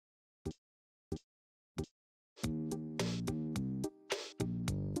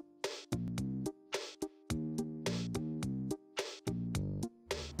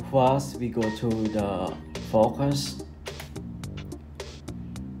First, we go to the focus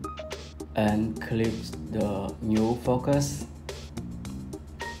and click the new focus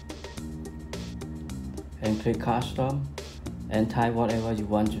and click custom and type whatever you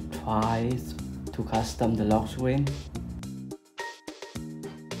want to try to custom the lock screen.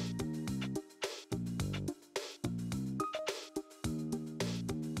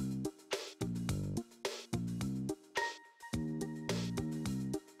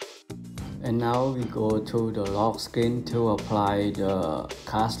 And now we go to the lock screen to apply the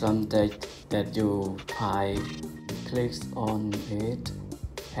custom text that you try. Click on it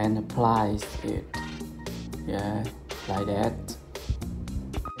and apply it. Yeah, like that.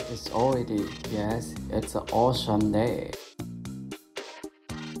 It's already, yes, it's an awesome day.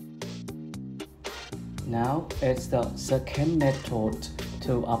 Now it's the second method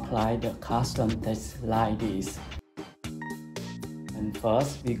to apply the custom text like this. And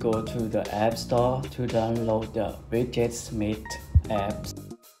first, we go to the App Store to download the Widgets Made apps.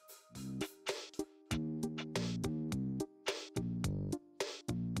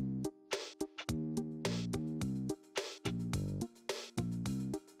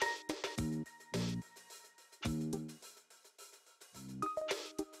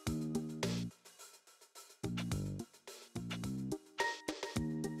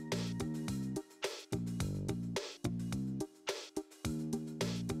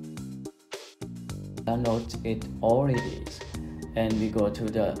 Download it already, and we go to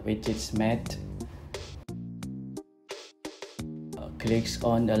the Widgets Made. Click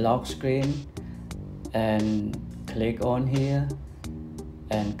on the lock screen and click on here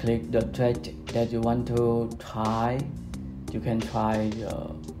and click the text that you want to try. You can try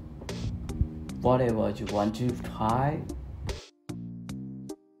whatever you want to try.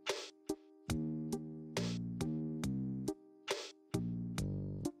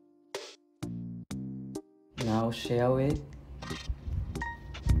 Now share it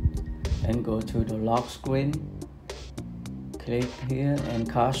and go to the lock screen. Click here and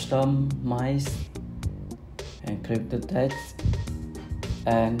customize and click the text,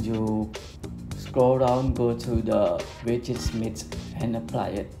 and you scroll down, go to the Widgets Made and apply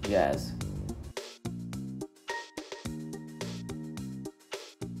it. Yes.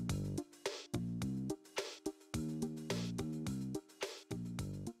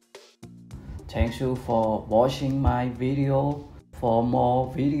 Thank you for watching my video. For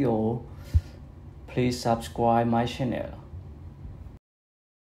more video, please subscribe my channel.